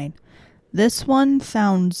 $13.99. This one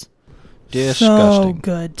sounds disgusting. So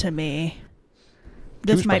good to me.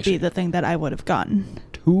 This might be the thing that I would have gotten.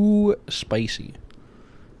 Too spicy.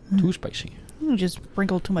 Too spicy. You just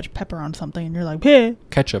sprinkle too much pepper on something and you're like, hey.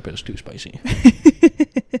 Ketchup is too spicy.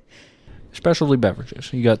 Specialty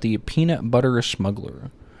beverages. You got the Peanut Butter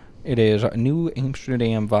Smuggler. It is New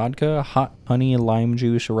Amsterdam vodka, hot honey, lime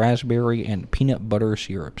juice, raspberry, and peanut butter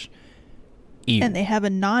syrups. Ew. And they have a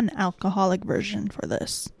non-alcoholic version for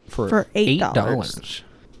this. For $8.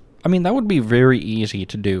 I mean, that would be very easy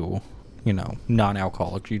to do, you know,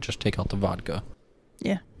 non-alcoholic. You just take out the vodka.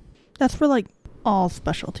 Yeah. That's for, like, all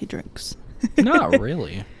specialty drinks. Not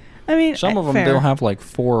really. I mean, some of them, they'll have, like,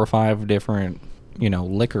 4 or 5 different, you know,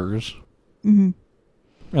 liquors. And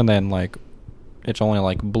then, like, it's only,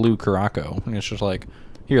 like, blue Curaçao. And it's just like,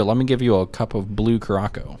 here, let me give you a cup of blue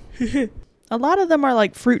Curaçao. A lot of them are,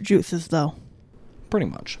 like, fruit juices, though. Pretty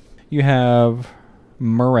much. You have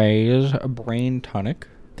Murray's Brain Tonic.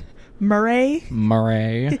 Murray?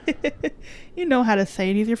 You know how to say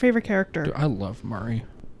it. He's your favorite character. Dude, I love Murray.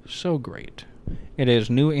 So great. It is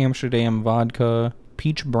New Amsterdam vodka,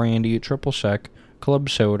 peach brandy, triple sec, club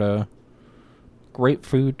soda,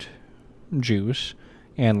 grapefruit juice,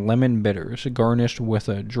 and lemon bitters, garnished with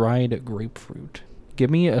a dried grapefruit. Give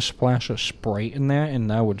me a splash of Sprite in that, and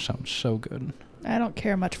that would sound so good. I don't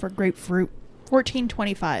care much for grapefruit.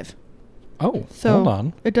 $14.25. Oh, so hold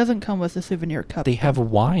on. It doesn't come with a souvenir cup. They have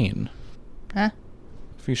wine. Huh?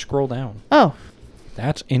 If you scroll down. Oh.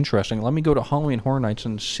 That's interesting. Let me go to Halloween Horror Nights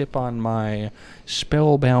and sip on my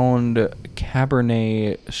Spellbound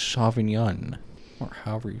Cabernet Sauvignon. Or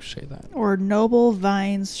however you say that. Or Noble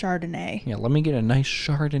Vines Chardonnay. Yeah, let me get a nice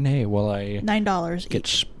Chardonnay while I... $9 get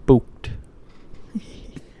each. spooked.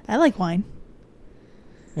 I like wine.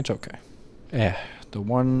 It's okay. The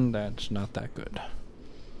one that's not that good.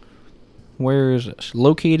 Where is this?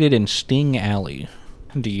 Located in Sting Alley.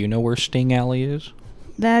 Do you know where Sting Alley is?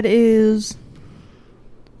 That is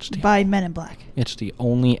by Men in Black. It's the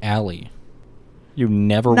only alley. You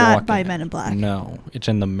never walk Not by in Men in Black. No, it's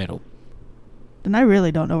in the middle. Then I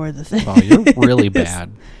really don't know where this is. Oh, you're really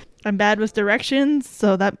bad. I'm bad with directions,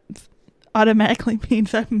 so that automatically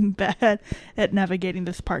means I'm bad at navigating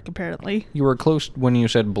this park, apparently. You were close when you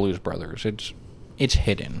said Blues Brothers. It's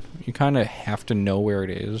hidden. You kind of have to know where it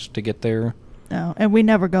is to get there. No, and we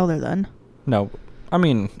never go there then. No, I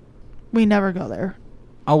mean... We never go there.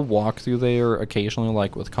 I'll walk through there occasionally,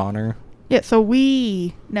 like with Connor. Yeah, so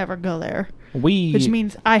we never go there. Which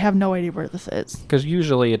means I have no idea where this is. Because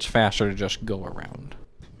usually it's faster to just go around.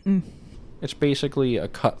 It's basically a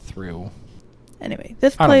cut-through. Anyway,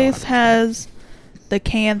 this place has the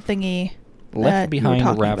can thingy left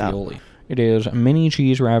behind ravioli. About. It is mini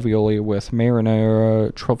cheese ravioli with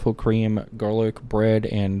marinara, truffle cream, garlic bread,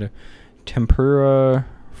 and tempura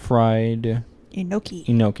fried...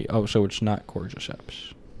 Enoki. Oh, so it's not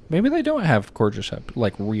cordyceps. Maybe they don't have cordyceps,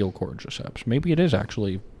 like real cordyceps. Maybe it is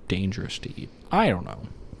actually dangerous to eat. I don't know.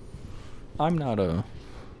 I'm not a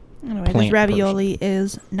Anyway, plant this ravioli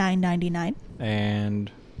is $9.99.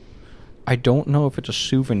 And I don't know if it's a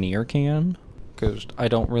souvenir can, because I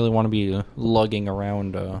don't really want to be lugging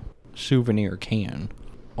around a souvenir can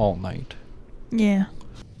all night. Yeah.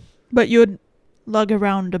 But you would lug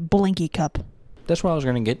around a Blinky cup. That's what I was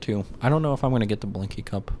going to get to. I don't know if I'm going to get the Blinky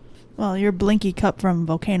cup. Well, your Blinky cup from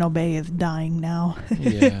Volcano Bay is dying now.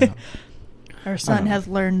 Yeah. Our son has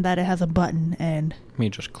learned that it has a button, and He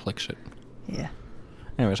just clicks it. yeah.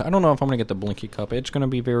 Anyways, I don't know if I'm going to get the Blinky cup. It's going to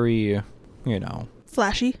be very,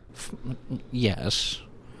 Flashy. Yes.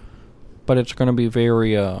 But it's going to be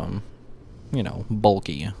very,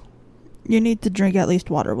 bulky. You need to drink at least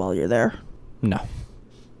water while you're there. No.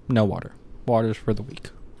 No water. Water's for the weak.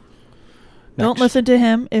 Don't Next. listen to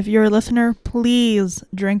him. If you're a listener, please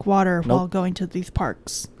drink water while Nope. going to these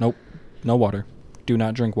parks. Nope. No water. Do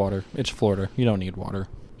not drink water. It's Florida. You don't need water.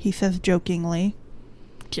 He says jokingly.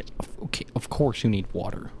 Yeah, okay, of course you need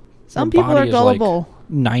water. Some Your people body are gullible.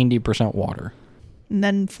 Is like 90% water. And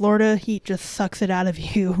then Florida heat just sucks it out of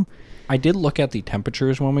you. I did look at the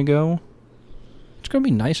temperatures when we go. It's going to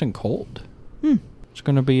be nice and cold. It's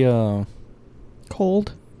going to be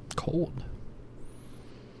Cold. cold.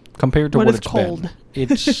 Compared to What what is it's cold? been.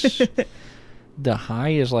 It's the high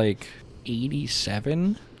is like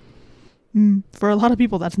 87. For a lot of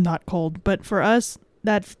people, that's not cold. But for us,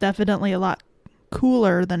 that's definitely a lot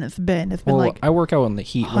cooler than it's been. It's been Well, like, I work out in the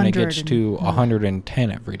heat when it gets 100 to and-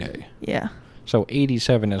 110 every day. yeah. So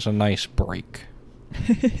 87 is a nice break.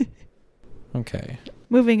 Okay.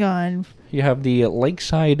 Moving on. You have the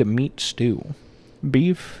Lakeside Meat Stew.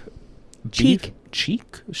 Beef Cheek.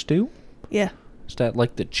 cheek stew? Yeah. Is that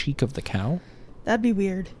like the cheek of the cow? That'd be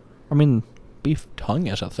weird. I mean, beef tongue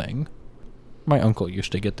is a thing. My uncle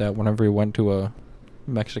used to get that whenever he went to a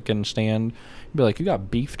Mexican stand. He'd be like, "You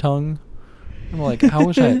got beef tongue?" I'm like, "How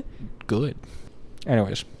is that good?"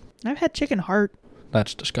 Anyways, I've had chicken heart.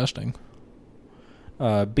 that's disgusting.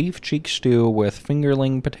 Beef cheek stew with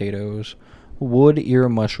fingerling potatoes, wood ear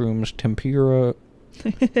mushrooms, tempura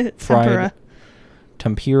fried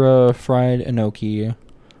enoki,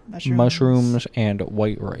 mushrooms, and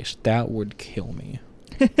white rice. That would kill me.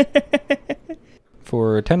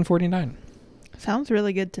 For $10.49. Sounds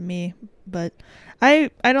really good to me, but I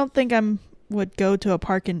don't think would go to a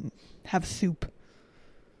park and have soup.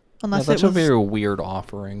 Unless That's it was a very weird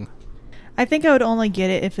offering. I think I would only get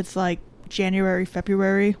it if it's like January,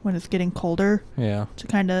 February, when it's getting colder, Yeah. to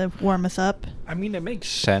kind of warm us up. I mean, it makes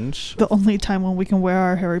sense. The only time when we can wear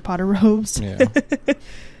our Harry Potter robes. Yeah.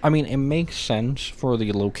 I mean, it makes sense for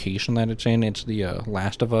the location that it's in. It's the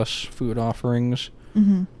Last of Us food offerings.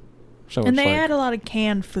 Mm-hmm. So And it's they like, add a lot of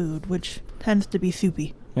canned food, which tends to be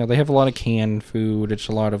soupy. yeah, they have a lot of canned food. It's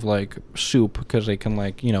a lot of like soup because they can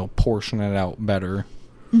like, portion it out better.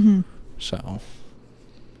 Mm-hmm. So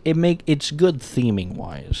it's good theming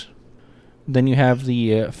wise. Then you have the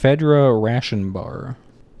Fedra ration bar.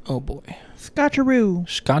 Oh boy. Scotcheroo.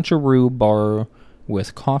 Scotcheroo bar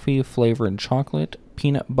with coffee flavored chocolate,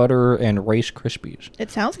 peanut butter, and Rice Krispies. It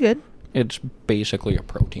sounds good. It's basically a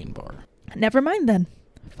protein bar. Never mind then.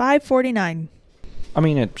 $5.49. I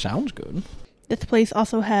mean, it sounds good. This place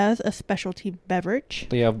also has a specialty beverage.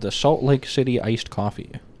 They have the Salt Lake City iced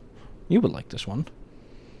coffee. You would like this one.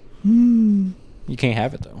 You can't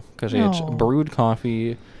have it though, because it's No. brewed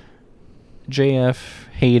coffee, JF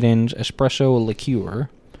Hayden's espresso liqueur,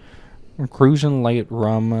 Cruisin' Light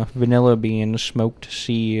rum, vanilla beans, smoked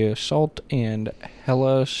sea salt, and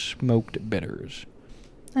Hella smoked bitters.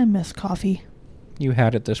 I miss coffee. You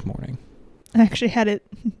had it this morning. I actually had it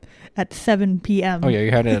at 7 p.m. Oh yeah,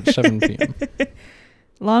 you had it at 7 p.m.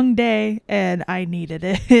 Long day, and I needed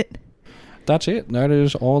it. That's it. That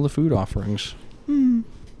is all the food offerings.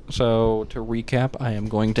 So, to recap, I am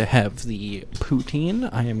going to have the poutine.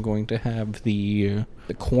 I am going to have the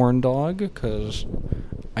corn dog, because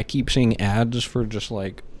I keep seeing ads for just,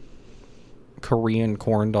 like, Korean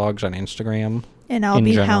corn dogs on Instagram. And I'll in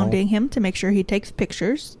be general. hounding him to make sure he takes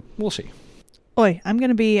pictures. We'll see. Oi, I'm going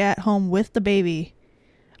to be at home with the baby.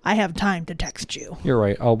 I have time to text you. You're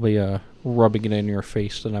right. I'll be rubbing it in your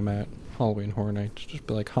face that I'm at Halloween Horror Nights. Just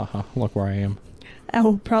be like, haha, look where I am. I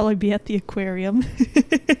will probably be at the aquarium.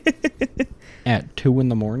 At 2 in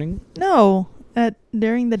the morning? No,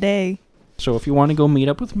 during the day. So if you want to go meet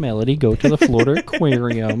up with Melody, go to the Florida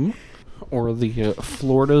Aquarium or the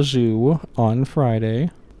Florida Zoo on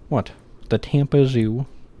Friday. What? The Tampa Zoo.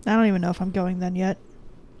 I don't even know if I'm going then yet.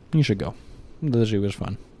 You should go. The zoo is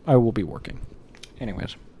fun. I will be working.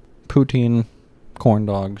 Anyways, poutine, corn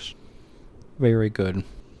dogs, very good.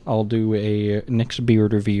 I'll do a Nick's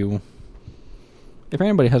beard review If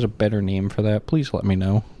anybody has a better name for that, please let me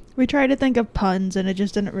know. We tried to think of puns, and it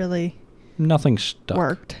just didn't really Nothing stuck.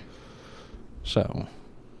 worked. So,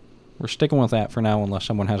 we're sticking with that for now unless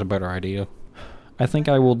someone has a better idea. I think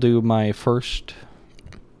I will do my first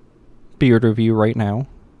beard review right now,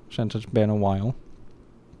 since it's been a while.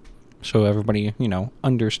 So everybody,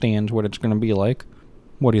 understands what it's going to be like.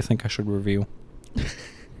 What do you think I should review?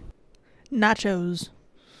 Nachos.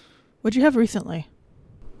 What'd you have recently?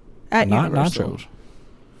 At Not Universal. nachos.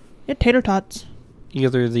 Yeah, tater tots.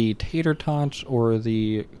 Either the tater tots or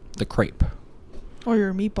the crepe. Or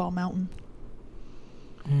your meatball mountain.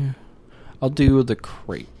 Yeah. I'll do the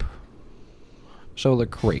crepe. So the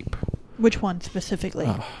crepe. Which one specifically?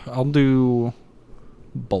 I'll do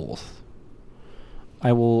both.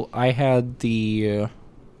 I had the,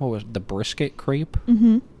 the brisket crepe?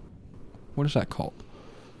 Mm-hmm. What is that called?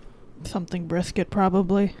 Something brisket,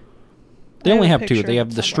 probably. They I only a have two. picture They have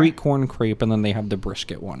the somewhere. street corn crepe, and then they have the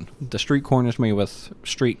brisket one. The street corn is made with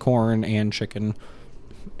street corn and chicken,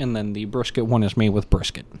 and then the brisket one is made with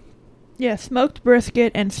brisket. Yeah, smoked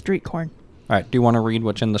brisket and street corn. All right, do you want to read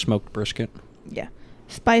what's in the smoked brisket? Yeah.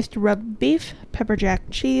 Spiced rub beef, pepper jack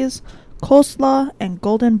cheese, coleslaw, and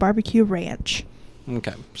golden barbecue ranch.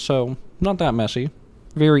 Okay, so not that messy.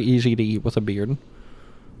 Very easy to eat with a beard.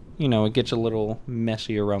 It gets a little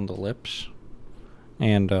messy around the lips.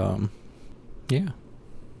 And, yeah.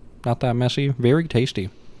 Not that messy. Very tasty.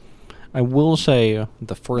 I will say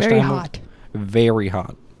the first Very time... hot. Very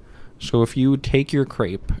hot. So if you take your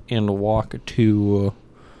crepe and walk to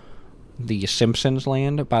the Simpsons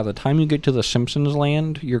land, by the time you get to the Simpsons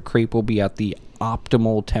land, your crepe will be at the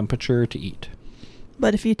optimal temperature to eat.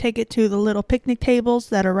 But if you take it to the little picnic tables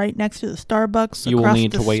that are right next to the Starbucks, You will across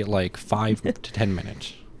need the to wait like 5 to 10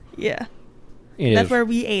 minutes. Yeah. It That's is, where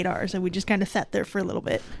we ate ours, and we just kind of sat there for a little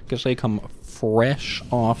bit. because they come fresh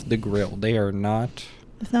off the grill. They are not...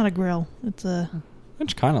 It's not a grill. It's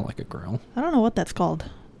It's kind of like a grill. I don't know what that's called.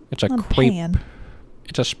 It's a Not crepe. pan.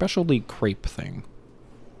 It's a specialty crepe thing.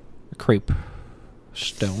 A crepe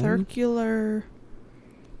stone? Circular.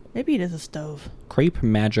 Maybe it is a stove. Crepe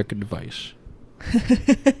magic device.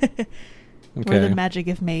 Where the magic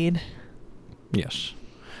is made. Yes.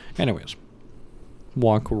 Anyways.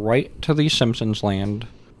 Walk right to the Simpsons land.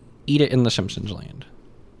 Eat it in the Simpsons land.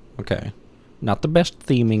 Okay. Not the best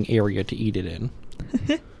theming area to eat it in.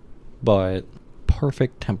 But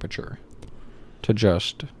perfect temperature to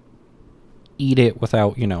just eat it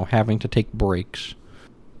without, having to take breaks.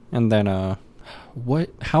 And then,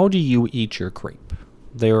 how do you eat your crepe?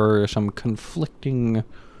 There are some conflicting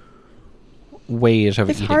ways of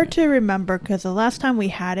eating It's hard it. to remember because the last time we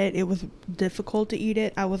had it, it was difficult to eat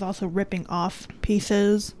it. I was also ripping off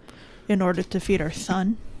pieces in order to feed our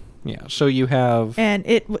son. Yeah, so you have And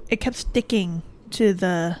it kept sticking to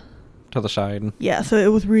the... to the side. Yeah, so it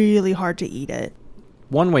was really hard to eat it.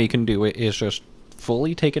 One way you can do it is just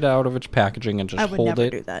fully take it out of its packaging and just I would hold never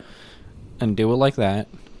it do that. and do it like that.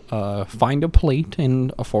 Find a plate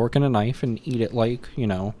and a fork and a knife and eat it like,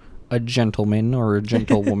 a gentleman or a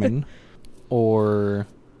gentlewoman. Or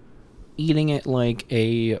eating it like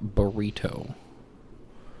a burrito,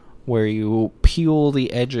 where you peel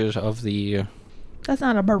the edges of the... That's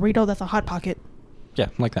not a burrito, that's a Hot Pocket. Yeah,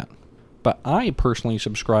 like that. But I personally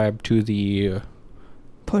subscribe to the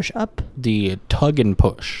Push up. tug and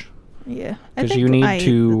push. Yeah. I 'Cause think you need I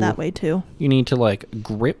to- ate that way too. You need to,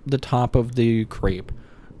 grip the top of the crepe,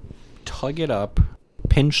 tug it up,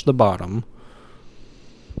 pinch the bottom,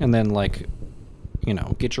 and then,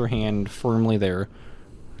 get your hand firmly there,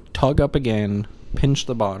 tug up again, pinch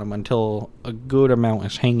the bottom until a good amount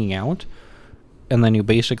is hanging out, and then you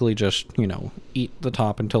basically just, eat the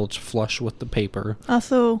top until it's flush with the paper.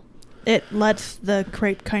 Also, it lets the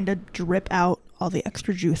crepe kind of drip out all the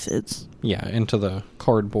extra juices. Yeah, into the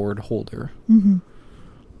cardboard holder. Mm-hmm.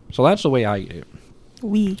 So that's the way I eat it.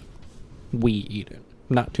 We eat it.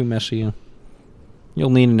 Not too messy. You'll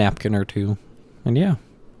need a napkin or two. And yeah.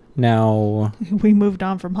 Now... we moved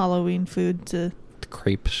on from Halloween food to... the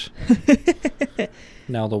crepes.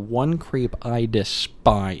 Now, the one crepe I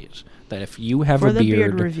despise, that if you have For a the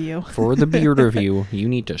beard... beard review. For the beard review, you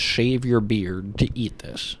need to shave your beard to eat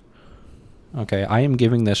this. Okay, I am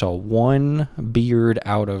giving this a 1 beard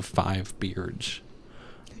out of 5 beards.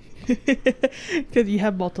 Because you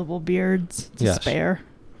have multiple beards to Yes. spare.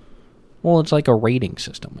 Well, it's like a rating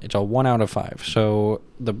system. It's a 1 out of 5. So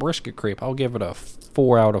the brisket crepe, I'll give it a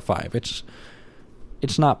 4 out of 5.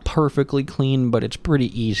 It's not perfectly clean, but it's pretty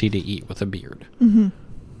easy to eat with a beard. Mm-hmm.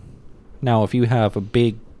 Now, if you have a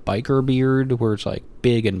big biker beard where it's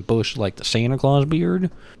big and bush like the Santa Claus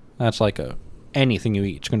beard, that's anything you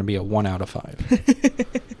eat. It's going to be a 1 out of 5.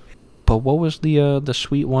 But what was the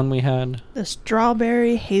sweet one we had? The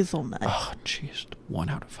strawberry hazelnut. Oh, jeez. 1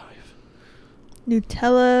 out of 5.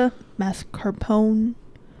 Nutella, mascarpone,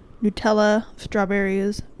 Nutella,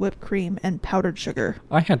 strawberries, whipped cream, and powdered sugar.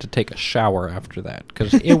 I had to take a shower after that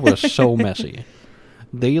because it was so messy.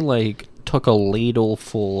 They, took a ladle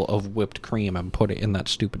full of whipped cream and put it in that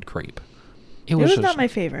stupid crepe. It was not my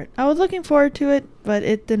favorite. I was looking forward to it, but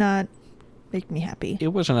it did not make me happy.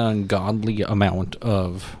 It was an ungodly amount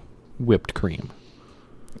of whipped cream.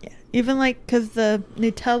 Yeah. Even, because the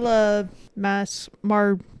Nutella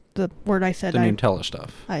the word I said. The Nutella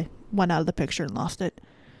stuff. I went out of the picture and lost it.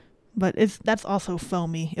 But that's also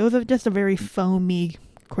foamy. It was just a very foamy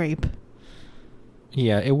crepe.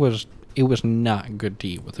 Yeah, it was not good to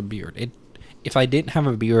eat with a beard. If I didn't have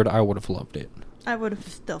a beard, I would have loved it. I would have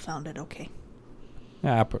still found it okay.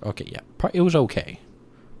 Okay, yeah. It was okay,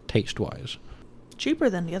 taste-wise. Cheaper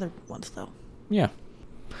than the other ones, though. Yeah.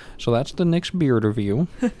 So that's the next beard review.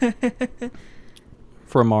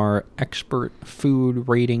 From our expert food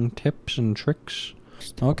rating tips and tricks.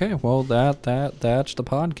 Okay, well, that's the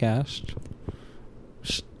podcast.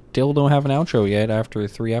 Still don't have an outro yet after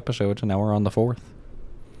 3 episodes, and now we're on the 4th.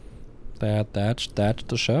 That's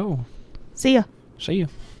the show. See ya. See ya.